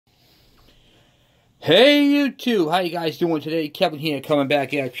Hey YouTube, how you guys doing today? Kevin here, coming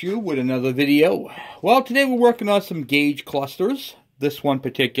back at you with another video. Well, today we're working on some gauge clusters. This one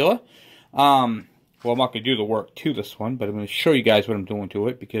particular. Well, I'm not going to do the work to this one, but I'm going to show you guys what I'm doing to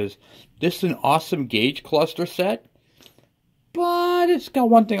it, because this is an awesome gauge cluster set. But it's got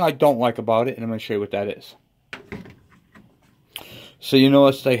one thing I don't like about it, and I'm going to show you what that is. So you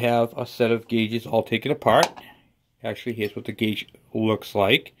notice I have a set of gauges all taken apart. Actually, here's what the gauge looks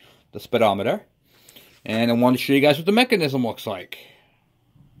like. The speedometer. And I want to show you guys what the mechanism looks like.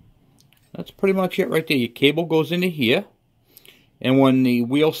 That's pretty much it right there. Your cable goes into here. And when the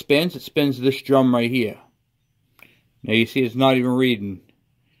wheel spins, it spins this drum right here. Now you see it's not even reading,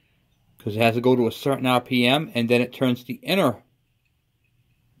 because it has to go to a certain RPM, and then it turns the inner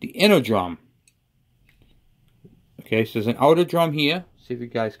drum. Okay, so there's an outer drum here. See if you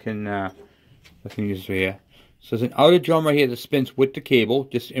guys can, I can use this right here. So there's an outer drum right here that spins with the cable,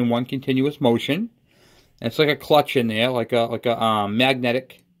 just in one continuous motion. And it's like a clutch in there, like a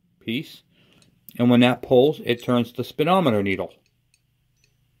magnetic piece. And when that pulls, it turns the speedometer needle.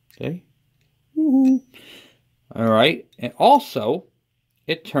 Okay. Woohoo! All right. And also,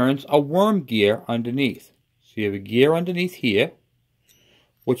 it turns a worm gear underneath. So you have a gear underneath here,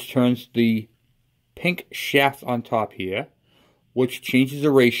 which turns the pink shaft on top here, which changes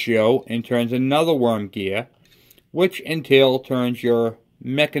the ratio and turns another worm gear, which in turn turns your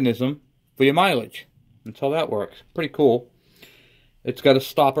mechanism for your mileage. That's how that works. Pretty cool. It's got a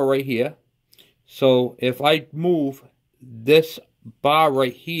stopper right here. So if I move this bar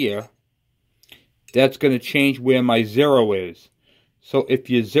right here, that's going to change where my zero is. So if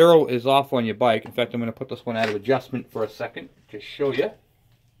your zero is off on your bike, in fact, I'm going to put this one out of adjustment for a second to show you.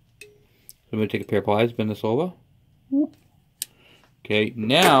 So I'm going to take a pair of pliers, bend this over. Okay,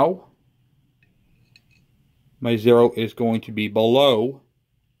 now my zero is going to be below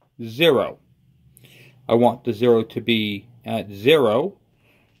 0. I want the 0 to be at 0.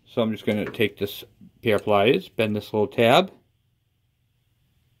 So I'm just going to take this pair of pliers, bend this little tab.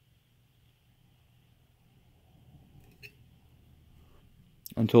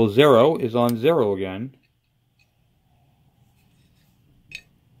 Until 0 is on 0 again.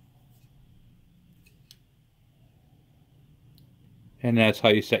 And that's how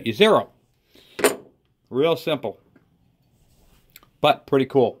you set your 0. Real simple. But pretty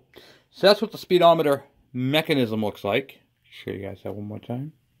cool. So that's what the speedometer mechanism looks like. Show you guys that one more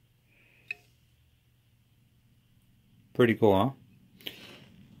time. Pretty cool, huh?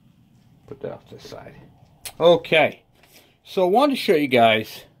 Put that off to the side. Okay. So I wanted to show you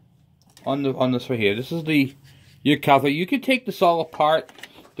guys on this right here. This is your cover. You can take this all apart.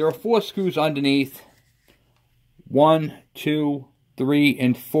 There are 4 screws underneath. 1, 2, 3,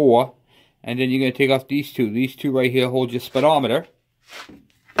 and 4. And then you're going to take off these 2. These 2 right here hold your speedometer.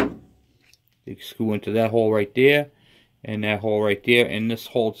 You screw into that hole right there, and that hole right there, and this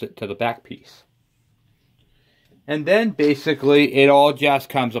holds it to the back piece. And then basically it all just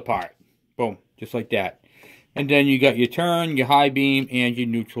comes apart. Boom, just like that. And then you got your turn, your high beam, and your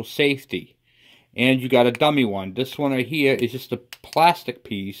neutral safety. And you got a dummy one. This one right here is just a plastic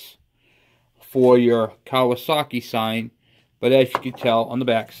piece for your Kawasaki sign, but as you can tell on the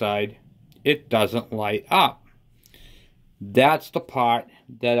back side, it doesn't light up. That's the part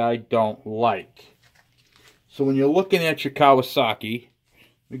that I don't like. So when you're looking at your Kawasaki,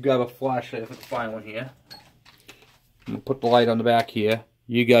 we grab a flashlight if I can find one here. I'm gonna put the light on the back here.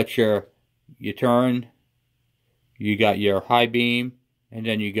 You got your turn, you got your high beam, and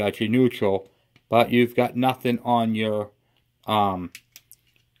then you got your neutral, but you've got nothing on your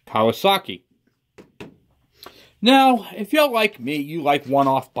Kawasaki. Now, if you're like me, you like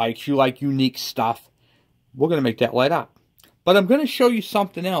one-off bikes, you like unique stuff, we're gonna make that light up. But I'm going to show you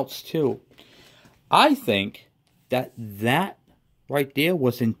something else, too. I think that right there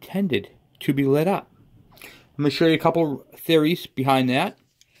was intended to be lit up. I'm going to show you a couple theories behind that.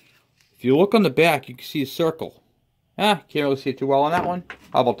 If you look on the back, you can see a circle. Can't really see it too well on that one.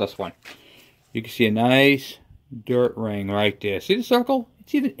 How about this one? You can see a nice dirt ring right there. See the circle?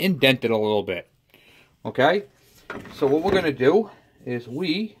 It's even indented a little bit. Okay? So what we're going to do is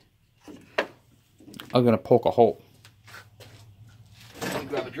we are going to poke a hole.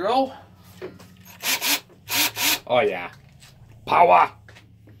 Grab a drill. Oh yeah. Power!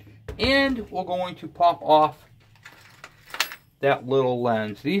 And we're going to pop off that little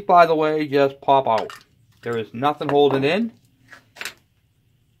lens. These, by the way, just pop out. There is nothing holding in.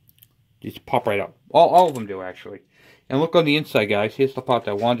 Just pop right out. All of them do, actually. And look on the inside, guys. Here's the part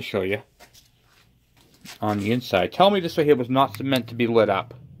that I wanted to show you. On the inside. Tell me this right here was not meant to be lit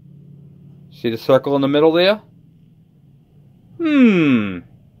up. See the circle in the middle there?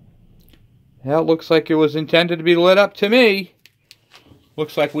 That looks like it was intended to be lit up to me.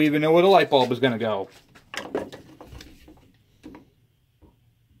 Looks like we even know where the light bulb is going to go.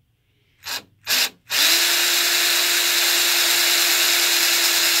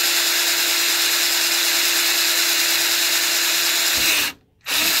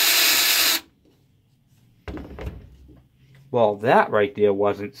 Well, that right there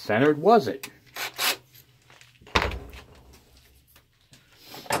wasn't centered, was it?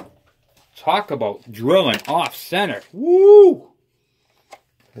 Talk about drilling off center. Woo!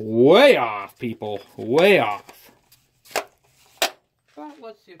 Way off, people. Way off. But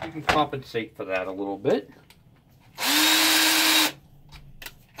let's see if we can compensate for that a little bit.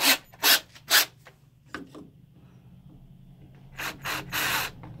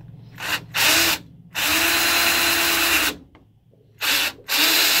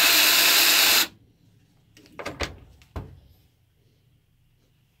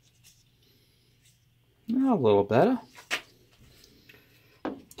 A little better.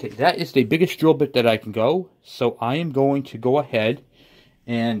 Okay, that is the biggest drill bit that I can go. So I am going to go ahead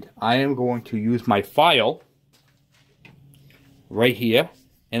and I am going to use my file right here.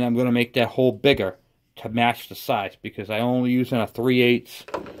 And I'm going to make that hole bigger to match the size. Because I only using a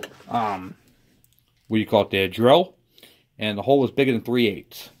 3/8, what do you call it there, drill. And the hole is bigger than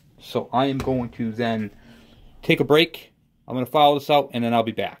 3/8. So I am going to then take a break. I'm going to file this out and then I'll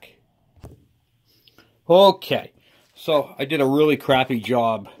be back. Okay, so I did a really crappy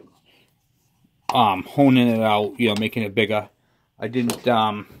job honing it out, you know, making it bigger. I didn't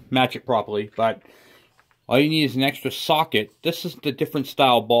match it properly, but all you need is an extra socket. This is the different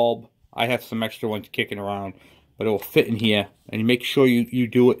style bulb. I have some extra ones kicking around, but it will fit in here. And you make sure you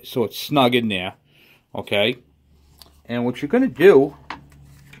do it so it's snug in there, okay? And what you're going to do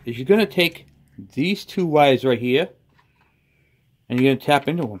is you're going to take these two wires right here, and you're going to tap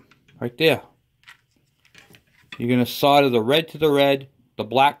into them right there. You're going to solder the red to the red, the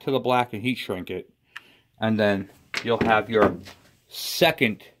black to the black, and heat shrink it. And then you'll have your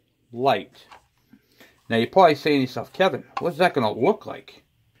second light. Now you're probably saying to yourself, Kevin, what's that going to look like?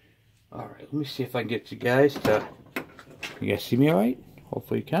 Alright, let me see if I can get you guys to... You guys see me alright?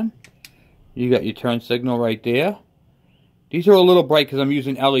 Hopefully you can. You got your turn signal right there. These are a little bright because I'm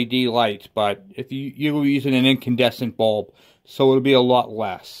using LED lights, but if you're using an incandescent bulb, so it'll be a lot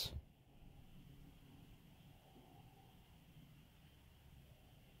less.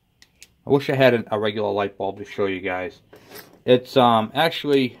 I wish I had a regular light bulb to show you guys. It's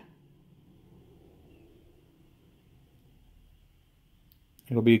actually,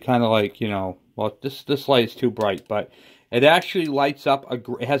 it'll be kind of like, you know, well, this light is too bright, but it actually lights up,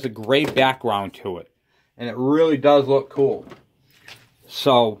 it has a gray background to it, and it really does look cool.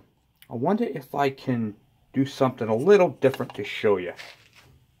 So, I wonder if I can do something a little different to show you.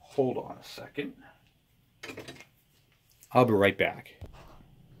 Hold on a second. I'll be right back.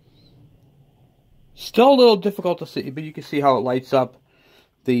 Still a little difficult to see, but you can see how it lights up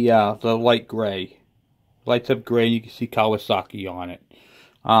the light gray. Lights up gray, and you can see Kawasaki on it.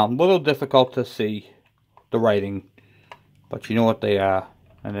 A little difficult to see the writing, but you know what they are,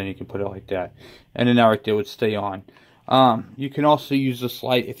 and then you can put it like that. And then right there would stay on. You can also use this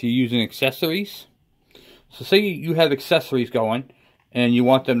light if you're using accessories. So say you have accessories going, and you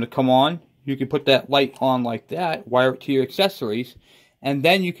want them to come on, you can put that light on like that, wire it to your accessories, and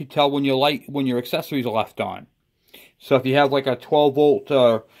then you can tell when your accessories are left on. So if you have like a 12 volt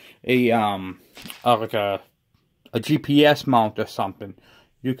like a GPS mount or something,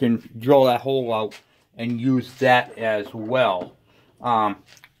 you can drill that hole out and use that as well.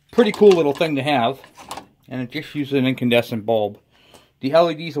 Pretty cool little thing to have, and it just uses an incandescent bulb. The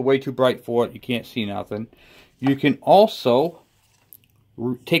LEDs are way too bright for it. You can't see nothing. You can also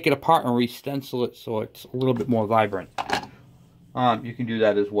take it apart and re-stencil it so it's a little bit more vibrant. You can do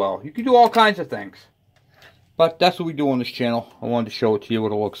that as well. You can do all kinds of things. But that's what we do on this channel. I wanted to show it to you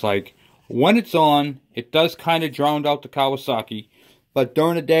what it looks like. When it's on, it does kind of drown out the Kawasaki. But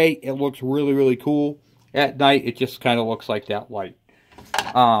during the day, it looks really, really cool. At night, it just kind of looks like that light.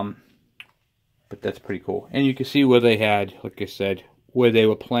 But that's pretty cool. And you can see where they had, like I said, where they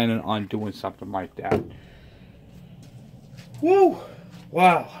were planning on doing something like that. Woo!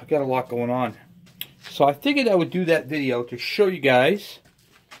 Wow, I got a lot going on. So I figured I would do that video to show you guys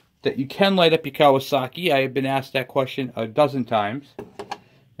that you can light up your Kawasaki. I have been asked that question a dozen times.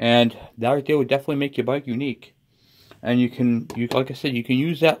 And that right there would definitely make your bike unique. And like I said, you can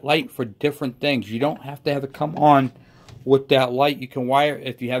use that light for different things. You don't have to have it come on with that light. You can wire it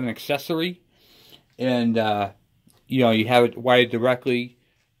if you have an accessory. And, you know, you have it wired directly.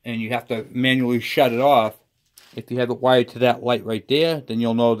 And you have to manually shut it off. If you have it wired to that light right there, then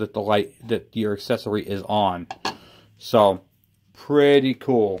you'll know that that your accessory is on. So, pretty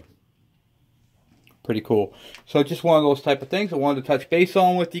cool. Pretty cool. So, just one of those type of things I wanted to touch base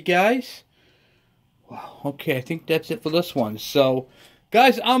on with you guys. Wow, okay, I think that's it for this one. So,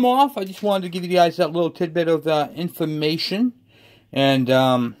 guys, I'm off. I just wanted to give you guys that little tidbit of information. And,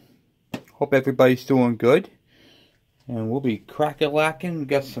 hope everybody's doing good. And we'll be crack-a-lacking. We've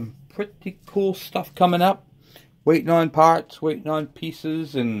got some pretty cool stuff coming up. Waiting on parts, waiting on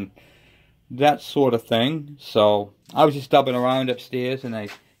pieces, and that sort of thing. So, I was just dubbing around upstairs, and I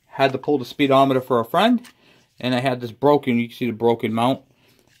had to pull the speedometer for a friend. And I had this broken, you can see the broken mount.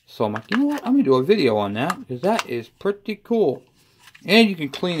 So, I'm like, you know what, I'm going to do a video on that, because that is pretty cool. And you can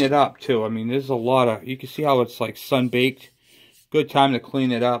clean it up, too. I mean, there's a lot of, you can see how it's like sun-baked. Good time to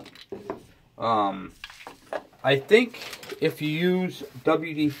clean it up. I think if you use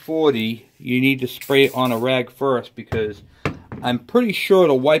WD-40, you need to spray it on a rag first, because I'm pretty sure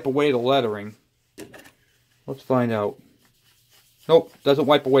it'll wipe away the lettering. Let's find out. Nope, doesn't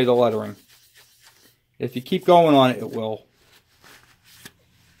wipe away the lettering. If you keep going on it, it will.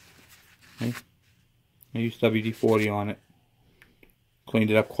 Okay. I used WD-40 on it.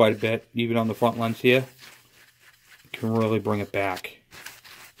 Cleaned it up quite a bit, even on the front lens here. You can really bring it back.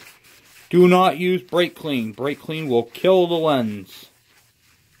 Do not use brake clean. Brake clean will kill the lens.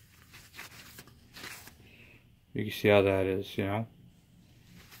 You can see how that is, you know.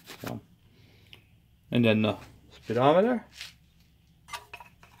 So. And then the speedometer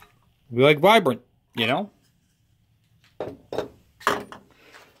will be like vibrant, you know.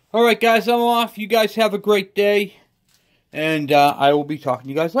 Alright guys, I'm off. You guys have a great day. And I will be talking to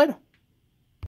you guys later.